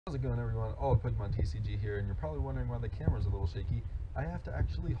How's it going, everyone? AllofPokemonTCG here, and you're probably wondering why the camera's a little shaky. I have to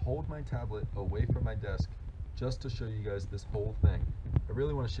actually hold my tablet away from my desk just to show you guys this whole thing. I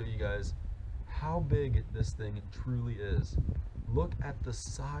really want to show you guys how big this thing truly is. Look at the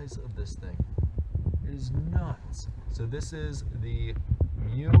size of this thing. It is nuts. So this is the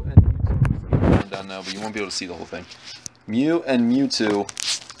Mew and Mewtwo. Down now, but you won't be able to see the whole thing. Mew and Mewtwo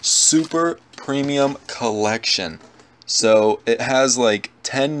Super Premium Collection. So it has like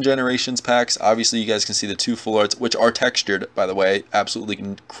 10 generations packs. Obviously you guys can see the two full arts, which are textured, by the way,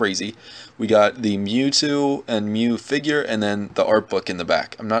 absolutely crazy. We got the Mewtwo and Mew figure and then the art book in the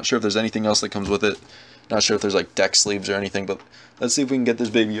back. I'm not sure if there's anything else that comes with it. Not sure if there's like deck sleeves or anything, but let's see if we can get this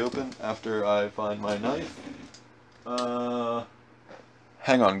baby open after I find my knife.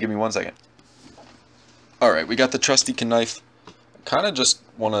 Hang on, give me 1 second. Alright, we got the trusty knife. Kind of just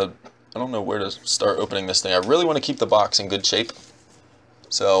want to, I don't know where to start opening this thing. I really want to keep the box in good shape.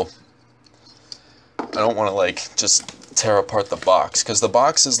 So, I don't want to like just tear apart the box. Because the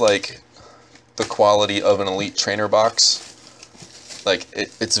box is like the quality of an Elite Trainer box. Like,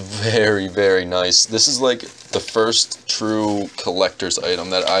 it's very, very nice. This is like the first true collector's item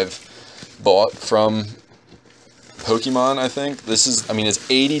that I've bought from Pokemon, I think. This is, I mean, it's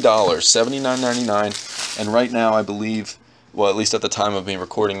 $80, $79.99. And right now, I believe, well, at least at the time of me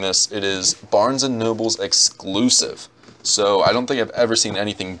recording this, it is Barnes & Noble's exclusive. So I don't think I've ever seen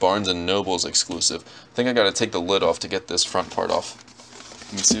anything Barnes & Noble's exclusive. I think I gotta take the lid off to get this front part off.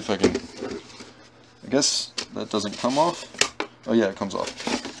 Let me see if I can, I guess that doesn't come off. Oh yeah, it comes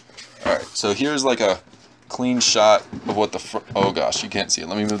off. Alright, so here's like a clean shot of what the front, oh gosh, you can't see it.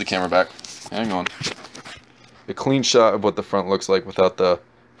 Let me move the camera back. Hang on. A clean shot of what the front looks like without the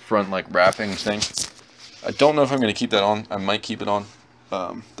front like wrapping thing. I don't know if I'm going to keep that on. I might keep it on,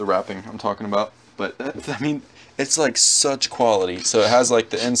 the wrapping I'm talking about. But, I mean, it's like such quality. So it has like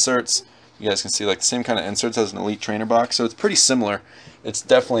the inserts. You guys can see like the same kind of inserts as an Elite Trainer box. So it's pretty similar. It's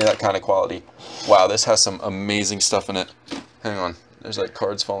definitely that kind of quality. Wow, this has some amazing stuff in it. Hang on. There's like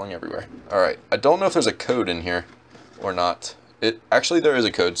cards falling everywhere. Alright, I don't know if there's a code in here or not. Actually, there is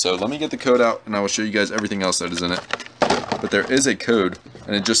a code. So let me get the code out and I will show you guys everything else that is in it. But there is a code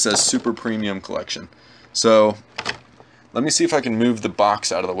and it just says Super Premium Collection. So, let me see if I can move the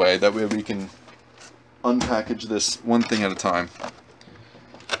box out of the way. That way we can unpackage this one thing at a time.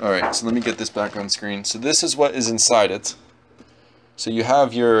 Alright, so let me get this back on screen. So this is what is inside it. So you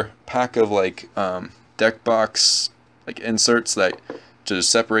have your pack of like deck box like inserts that to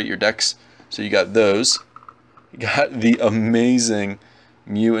separate your decks. So you got those. You got the amazing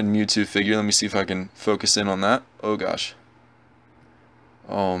Mew and Mewtwo figure. Let me see if I can focus in on that. Oh gosh.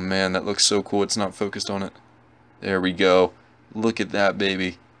 Oh man, that looks so cool. It's not focused on it. There we go. Look at that,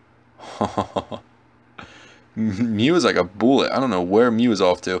 baby. Mew is like a bullet. I don't know where Mew is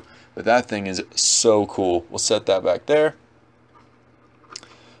off to, but that thing is so cool. We'll set that back there.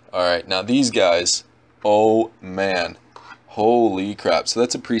 Alright, now these guys, oh man. Holy crap. So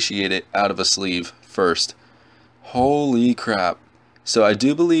let's appreciate it out of a sleeve first. Holy crap. So I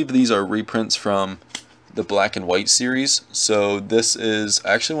do believe these are reprints from the black and white series. So this is,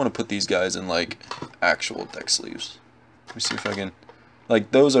 I actually want to put these guys in like actual deck sleeves. Let me see if I can,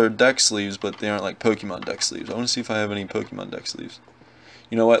 like those are deck sleeves, but they aren't like Pokemon deck sleeves. I want to see if I have any Pokemon deck sleeves.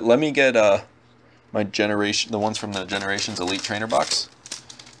 You know what, let me get my generation, the ones from the Generations Elite Trainer box.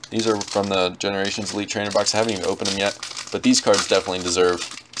 These are from the Generations Elite Trainer box. I haven't even opened them yet, but these cards definitely deserve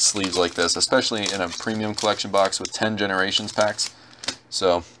sleeves like this, especially in a premium collection box with 10 Generations packs.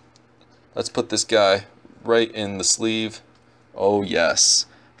 So let's put this guy right in the sleeve. Oh yes,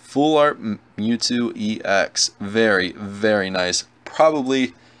 full art Mewtwo EX, very, very nice.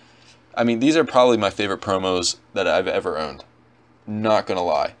 Probably, I mean, these are probably my favorite promos that I've ever owned. Not gonna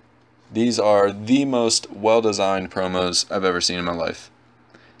lie, these are the most well-designed promos I've ever seen in my life.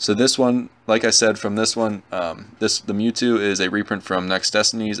 So this one, like I said, from this one, the Mewtwo is a reprint from Next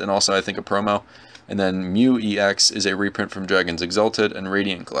Destinies, and also I think a promo. And then Mew EX is a reprint from Dragon's Exalted and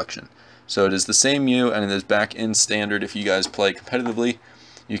Radiant Collection. So it is the same Mew, and it is back in Standard. If you guys play competitively,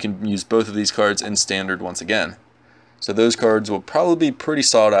 you can use both of these cards in Standard once again. So those cards will probably be pretty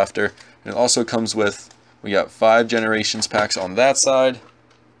sought after. And it also comes with, we got 5 Generations packs on that side,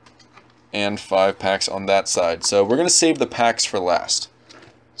 and 5 packs on that side. So we're going to save the packs for last.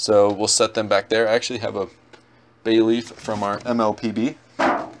 So we'll set them back there. I actually have a bay leaf from our MLPB.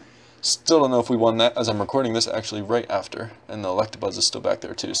 Still don't know if we won that, as I'm recording this actually right after. And the Electabuzz is still back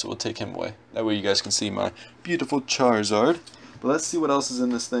there too, so we'll take him away. That way you guys can see my beautiful Charizard. But let's see what else is in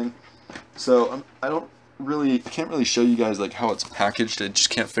this thing. So I can't really show you guys like how it's packaged. It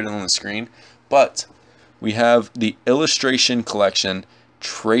just can't fit it on the screen. But we have the illustration collection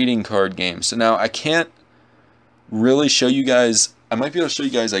trading card game. So now I can't really show you guys, I might be able to show you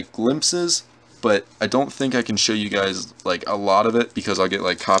guys like glimpses, but I don't think I can show you guys like a lot of it because I'll get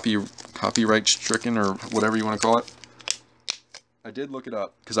like copyright stricken or whatever you want to call it. I did look it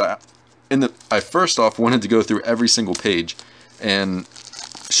up because I first off wanted to go through every single page and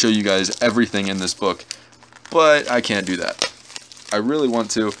show you guys everything in this book, but I can't do that. I really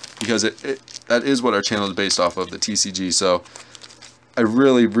want to because that is what our channel is based off of, the TCG. So I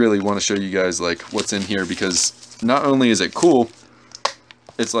really want to show you guys like what's in here because not only is it cool,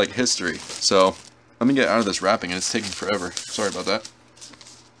 it's like history. So let me get out of this wrapping, and it's taking forever. Sorry about that.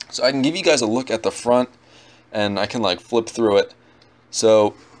 So I can give you guys a look at the front, and I can like flip through it.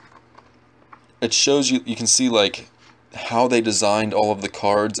 So it shows you, you can see like how they designed all of the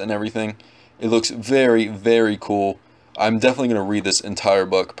cards and everything. It looks very cool. I'm definitely going to read this entire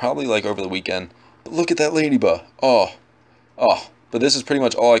book, probably like over the weekend. But look at that ladybug. Oh. But this is pretty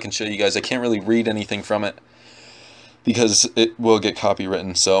much all I can show you guys. I can't really read anything from it because it will get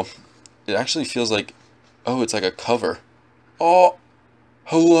copywritten. So it actually feels like, oh, it's like a cover. Oh,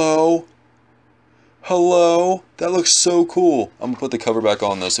 hello. That looks so cool. I'm going to put the cover back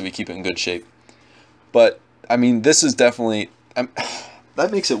on though so we keep it in good shape. But, I mean, this is definitely,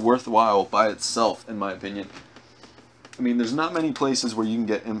 that makes it worthwhile by itself, in my opinion. I mean, there's not many places where you can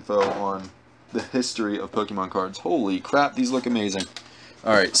get info on the history of Pokemon cards. Holy crap, these look amazing.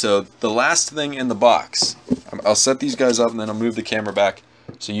 Alright, so the last thing in the box, I'll set these guys up and then I'll move the camera back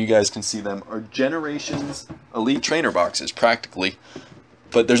so you guys can see them, are Generations Elite Trainer boxes, practically.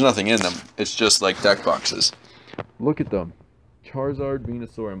 But there's nothing in them. It's just like deck boxes. Look at them. Charizard,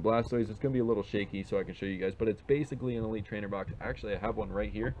 Venusaur, and Blastoise. It's going to be a little shaky so I can show you guys, but it's basically an Elite Trainer box. Actually, I have one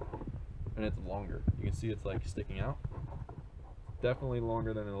right here, and it's longer. You can see it's like sticking out. Definitely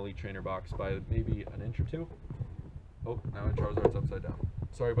longer than an Elite Trainer box by maybe an inch or two. Oh, now my Charizard's upside down.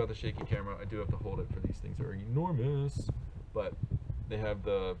 Sorry about the shaky camera. I do have to hold it for these things that are enormous. But they have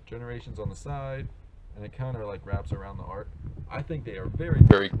the Generations on the side, and it kind of like wraps around the art. I think they are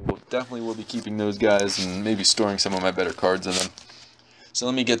very cool. Definitely will be keeping those guys and maybe storing some of my better cards in them. So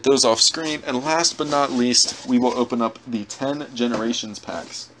let me get those off screen. And last but not least, we will open up the 10 Generations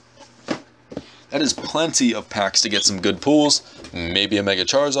packs. That is plenty of packs to get some good pulls. Maybe a Mega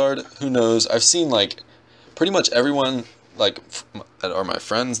Charizard. Who knows? I've seen like pretty much everyone like that are my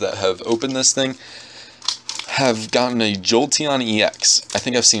friends that have opened this thing have gotten a Jolteon EX. I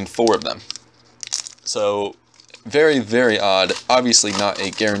think I've seen 4 of them. So very odd. Obviously not a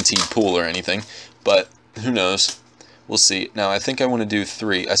guaranteed pull or anything, but who knows? We'll see. Now I think I want to do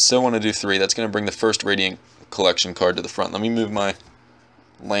 3. I still want to do 3. That's going to bring the first Radiant Collection card to the front. Let me move my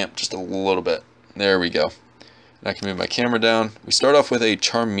lamp just a little bit. There we go. And I can move my camera down. We start off with a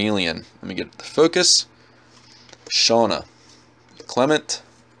Charmeleon. Let me get the focus. Shauna, Clement,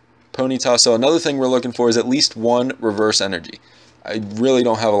 Ponyta. So another thing we're looking for is at least one reverse energy. I really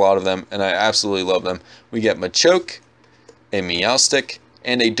don't have a lot of them, and I absolutely love them. We get Machoke, a Meowstic,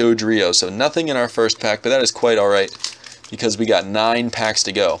 and a Dodrio. So nothing in our first pack, but that is quite alright because we got 9 packs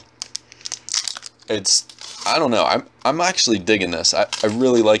to go. I don't know, I'm actually digging this. I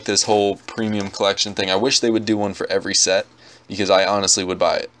really like this whole premium collection thing. I wish they would do one for every set because I honestly would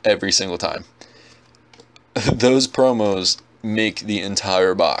buy it every single time. Those promos make the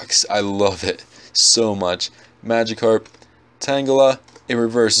entire box. I love it so much. Magikarp, Tangela, a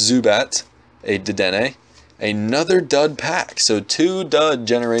reverse Zubat, a Dedenne, another dud pack. So 2 dud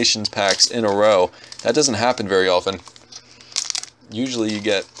Generations packs in a row. That doesn't happen very often. Usually you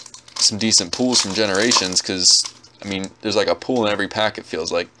get some decent pulls from Generations because, I mean, there's like a pull in every pack it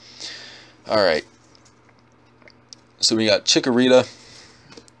feels like. Alright. So we got Chikorita,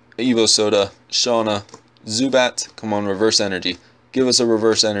 Evo Soda, Shauna, Zubat. Come on, reverse energy. Give us a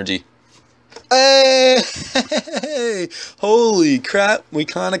reverse energy. Hey! Holy crap, we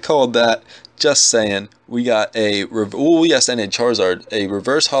kind of called that. Just saying. We got a, oh yes, and a Charizard, a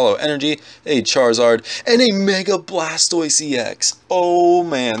reverse hollow energy, a Charizard, and a Mega Blastoise EX. Oh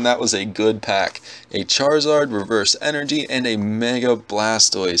man, that was a good pack. A Charizard, reverse energy, and a Mega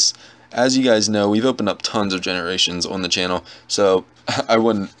Blastoise. As you guys know, we've opened up tons of Generations on the channel, so I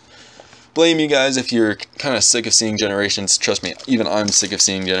wouldn't blame you guys if you're kind of sick of seeing Generations. Trust me, even I'm sick of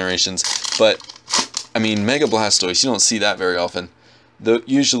seeing Generations. But, I mean, Mega Blastoise, you don't see that very often.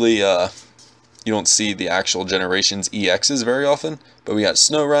 Usually, you don't see the actual Generations EXs very often. But we got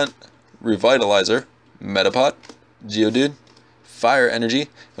Snorunt, Revitalizer, Metapod, Geodude, Fire Energy.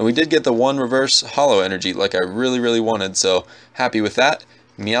 And we did get the 1 reverse Hollow Energy like I really wanted. So, happy with that.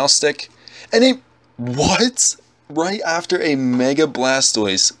 Meowstic. And a... what? Right after a Mega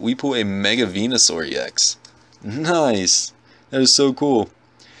Blastoise, we pull a Mega Venusaur EX. Nice. That is so cool.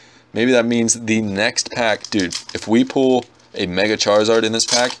 Maybe that means the next pack, dude, if we pull a Mega Charizard in this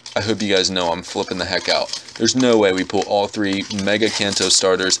pack, I hope you guys know I'm flipping the heck out. There's no way we pull all 3 Mega Kanto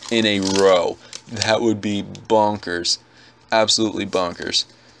starters in a row. That would be bonkers. Absolutely bonkers.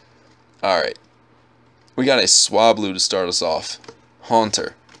 Alright. We got a Swablu to start us off.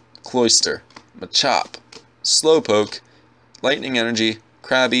 Haunter, Cloyster, Machop, Slowpoke, Lightning Energy,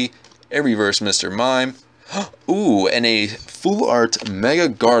 Krabby, a reverse Mr. Mime, ooh, and a Full Art Mega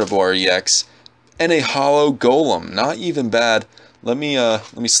Gardevoir EX, and a Hollow Golem. Not even bad. Let me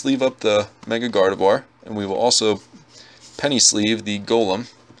sleeve up the Mega Gardevoir, and we will also penny sleeve the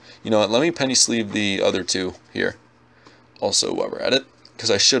Golem. You know what? Let me penny sleeve the other 2 here. Also, while we're at it, because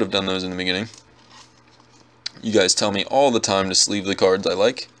I should have done those in the beginning. You guys tell me all the time to sleeve the cards I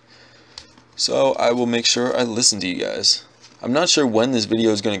like, so I will make sure I listen to you guys. I'm not sure when this video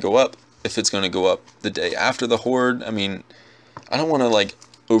is going to go up. If it's going to go up the day after the Horde. I mean, I don't want to like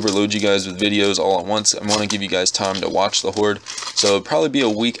overload you guys with videos all at once. I want to give you guys time to watch the Horde. So it'll probably be a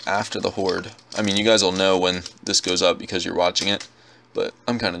week after the Horde. I mean, you guys will know when this goes up because you're watching it. But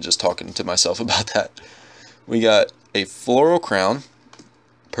I'm kind of just talking to myself about that. We got a Floral Crown,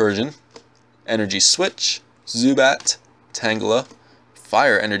 Persian, Energy Switch, Zubat, Tangela,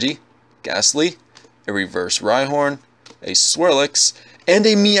 Fire Energy, Ghastly, a Reverse Rhyhorn, a Swirlix, and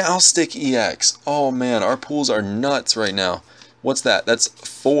a Meowstic EX. Oh man, our pools are nuts right now. What's that? That's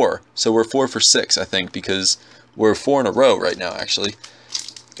 4. So we're 4 for 6, I think, because we're 4 in a row right now, actually.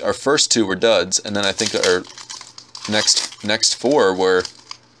 Our first 2 were duds, and then I think our next 4 were...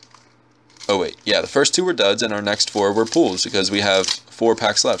 Oh wait, yeah, the first 2 were duds, and our next 4 were pools, because we have 4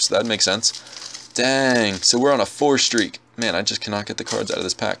 packs left, so that makes sense. Dang, so we're on a 4 streak. Man, I just cannot get the cards out of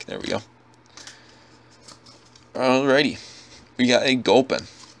this pack. There we go. Alrighty. We got a Gulpin.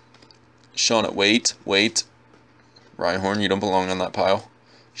 Shauna, wait. Rhyhorn, you don't belong on that pile.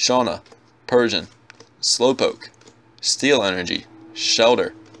 Shauna, Persian, Slowpoke, Steel Energy,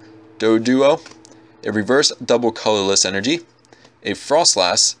 Shelter, Doduo, a Reverse Double Colorless Energy, a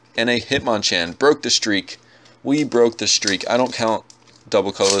Frostlass, and a Hitmonchan. Broke the streak. We broke the streak. I don't count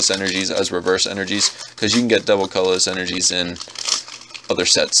double colorless energies as reverse energies because you can get double colorless energies in other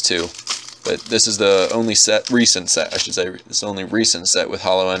sets too. But this is the only recent set, I should say. It's the only recent set with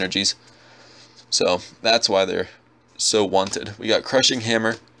hollow energies. So that's why they're so wanted. We got Crushing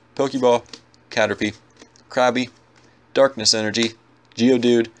Hammer, Pokeball, Caterpie, Krabby, Darkness Energy,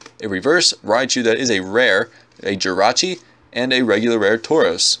 Geodude, a reverse Raichu that is a rare, a Jirachi, and a regular rare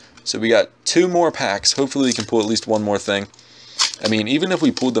Tauros. So we got 2 more packs. Hopefully we can pull at least one more thing. I mean, even if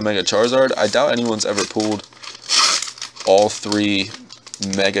we pulled the Mega Charizard, I doubt anyone's ever pulled all 3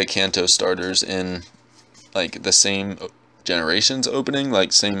 Mega Kanto starters in like the same generations opening,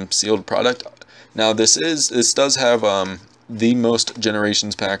 like same sealed product. Now this does have the most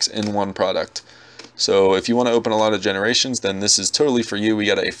generations packs in one product. So if you want to open a lot of generations, then this is totally for you. We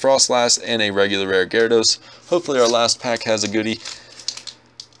got a Frostlass and a regular rare Gyarados. Hopefully our last pack has a goodie.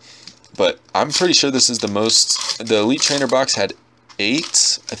 But I'm pretty sure this is the most. The Elite Trainer box had 8.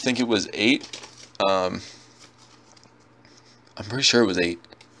 I think it was 8. I'm pretty sure it was 8.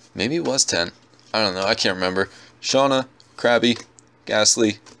 Maybe it was 10. I don't know. I can't remember. Shauna, Krabby,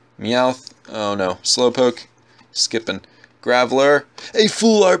 Ghastly, Meowth. Oh no. Slowpoke. Skipping. Graveler. A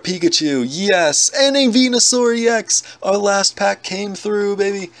Full Art Pikachu. Yes. And a Venusaur EX. Our last pack came through,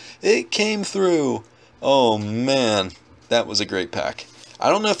 baby. It came through. Oh man. That was a great pack. I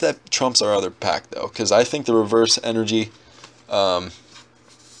don't know if that trumps our other pack though, because I think the reverse energy, what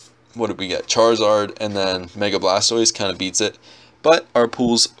did we get? Charizard and then Mega Blastoise kind of beats it. But our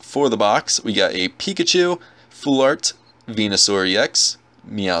pools for the box, we got a Pikachu, Full Art, Venusaur EX,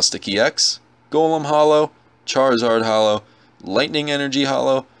 Meowstic EX, Golem Hollow, Charizard Hollow, Lightning Energy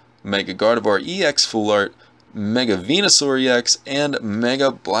Hollow, Mega Gardevoir EX Full Art, Mega Venusaur EX, and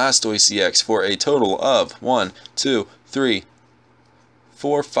Mega Blastoise EX for a total of 1, 2, 3,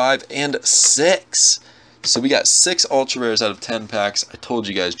 4, 5, and 6. So we got 6 ultra rares out of 10 packs. I told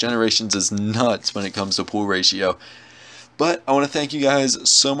you guys, Generations is nuts when it comes to pool ratio. But I want to thank you guys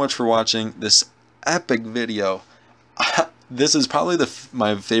so much for watching this epic video. This is probably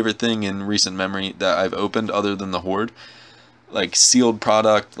my favorite thing in recent memory that I've opened other than the Horde. Like sealed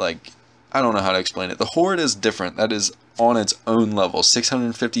product, like I don't know how to explain it. The Horde is different. That is on its own level.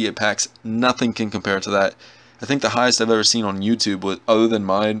 658 packs, nothing can compare to that. I think the highest I've ever seen on YouTube, other than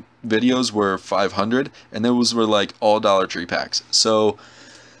my videos, were 500, and those were like all Dollar Tree packs. So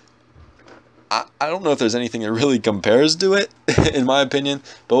I don't know if there's anything that really compares to it, in my opinion,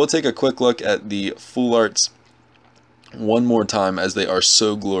 but we'll take a quick look at the Full Arts one more time as they are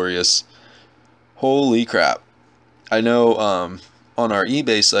so glorious. Holy crap. I know on our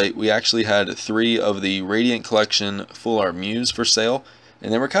eBay site we actually had 3 of the Radiant Collection Full Art Mews for sale,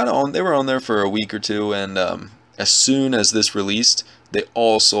 and they were on there for a week or two, and as soon as this released, they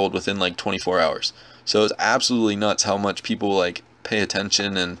all sold within like 24 hours. So it's absolutely nuts how much people like pay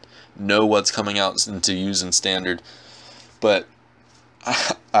attention and know what's coming out into use in standard. But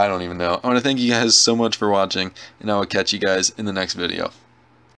I don't even know. I want to thank you guys so much for watching, and I will catch you guys in the next video.